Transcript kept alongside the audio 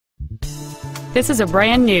This is a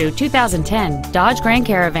brand new 2010 Dodge Grand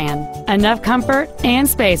Caravan. Enough comfort and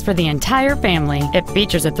space for the entire family. It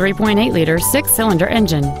features a 3.8-liter six-cylinder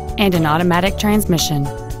engine and an automatic transmission.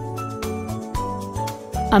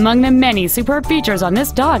 Among the many superb features on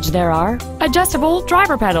this Dodge there are adjustable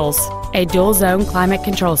driver pedals, a dual-zone climate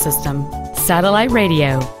control system, satellite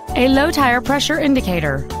radio, a low tire pressure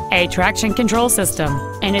indicator, a traction control system,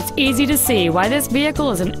 and it's easy to see why this vehicle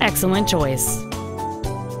is an excellent choice.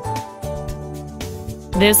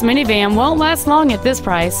 This minivan won't last long at this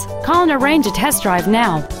price. Call and arrange a test drive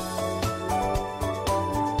now.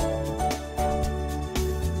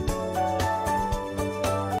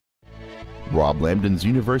 Rob Lambdin's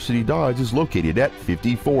University Dodge is located at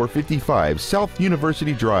 5455 South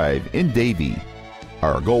University Drive in Davie.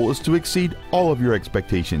 Our goal is to exceed all of your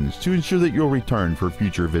expectations to ensure that you'll return for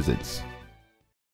future visits.